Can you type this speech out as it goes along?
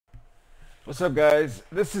What's up, guys?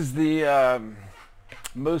 This is the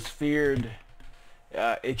most feared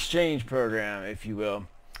exchange program, if you will.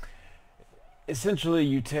 Essentially,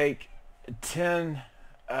 you take 10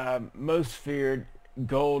 most feared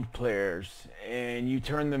gold players and you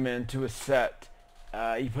turn them into a set.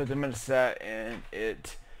 You put them in a set and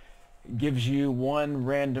it gives you one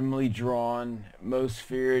randomly drawn most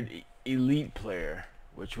feared elite player,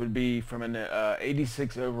 which would be from an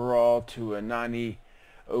 86 overall to a 90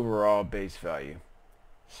 overall base value.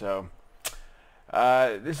 So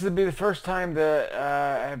this would be the first time that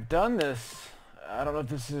I've done this. I don't know if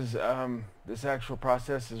this is this actual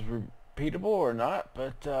process is repeatable or not,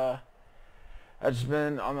 but I've just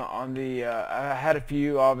been on the I had a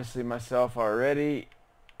few obviously myself already,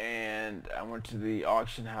 and I went to the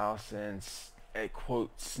auction house and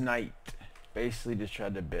quote sniped, basically just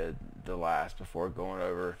tried to bid the last before going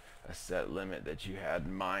over a set limit that you had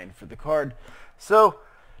in mind for the card. So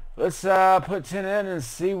let's put 10 in and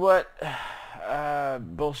see what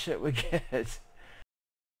bullshit we get.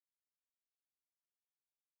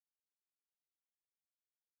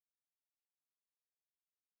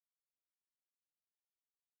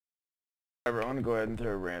 I want to go ahead and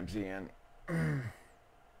throw Ramsey in.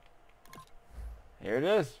 Here it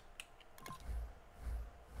is.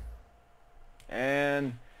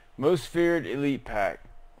 And most feared elite pack.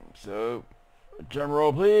 So drum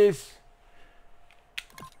roll, please.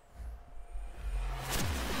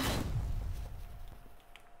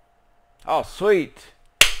 Oh, sweet.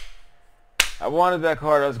 I wanted that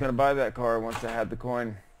card. I was going to buy that card once I had the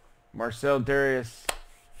coin. Marcell Dareus.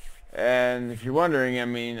 And if you're wondering, I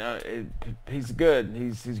mean, he's good.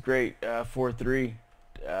 He's great. 4'3",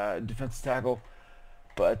 defensive tackle.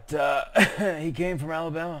 But he came from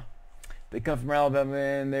Alabama. They come from Alabama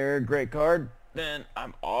and they're a great card. Then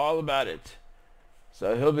I'm all about it.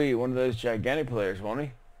 So he'll be one of those gigantic players, won't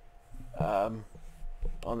he? On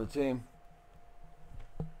the team.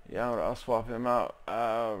 Yeah, I'll swap him out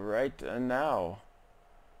right now.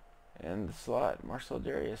 In the slot, Marcell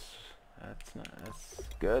Dareus. That's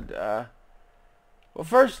good. Well,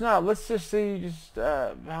 first now let's just see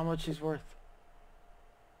how much he's worth.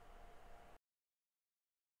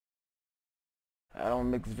 I don't want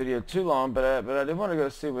to make this video too long, but I did want to go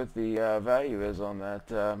see what the value is on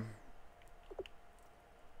that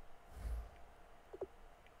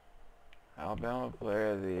Alabama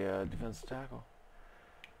player, the defensive tackle.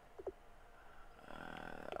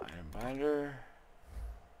 Item binder.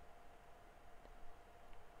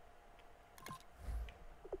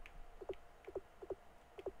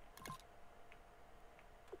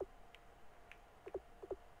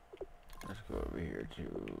 Let's go over here to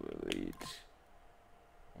Elite.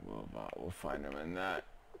 We'll find him in that.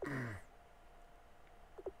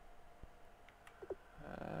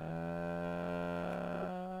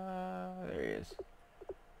 There he is.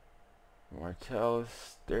 Marcell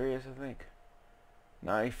Dareus, I think.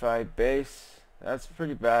 95 base. That's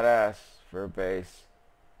pretty badass for a base.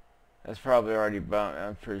 That's probably already bumped.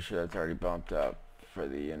 I'm pretty sure that's already bumped up for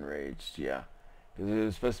the enraged. Yeah, because it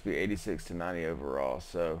was supposed to be 86 to 90 overall,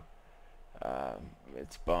 so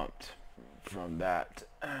it's bumped from that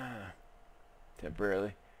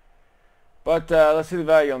temporarily. But let's see the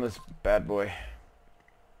value on this bad boy.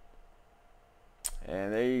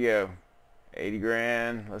 And there you go, 80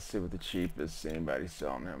 grand. Let's see what the cheapest anybody's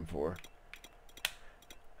selling him for.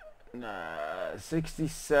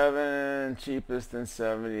 67, cheapest than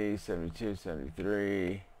 70, 72,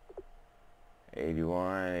 73,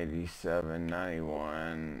 81, 87,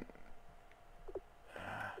 91.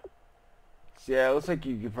 So yeah, it looks like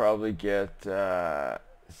you could probably get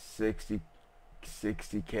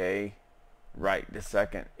 60K right this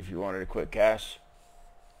second if you wanted a quick cash.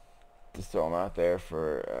 Just throw them out there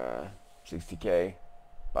for 60K.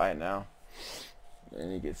 Buy it now,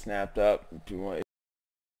 and you get snapped up if you want.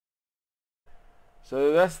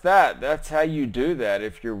 So that's that. That's how you do that.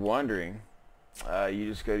 If you're wondering, you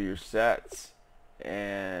just go to your sets,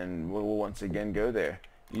 and we'll once again go there.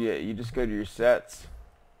 You just go to your sets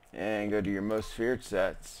and go to your most feared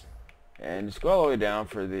sets, and just go all the way down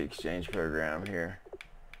for the exchange program here.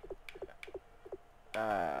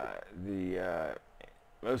 The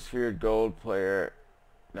most feared gold player.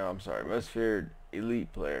 No, I'm sorry, most feared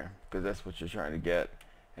elite player, because that's what you're trying to get.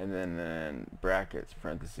 And then in brackets,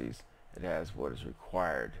 parentheses, it has what is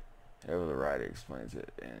required. And over the right, it explains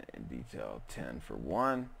it in detail. 10 for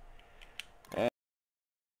 1,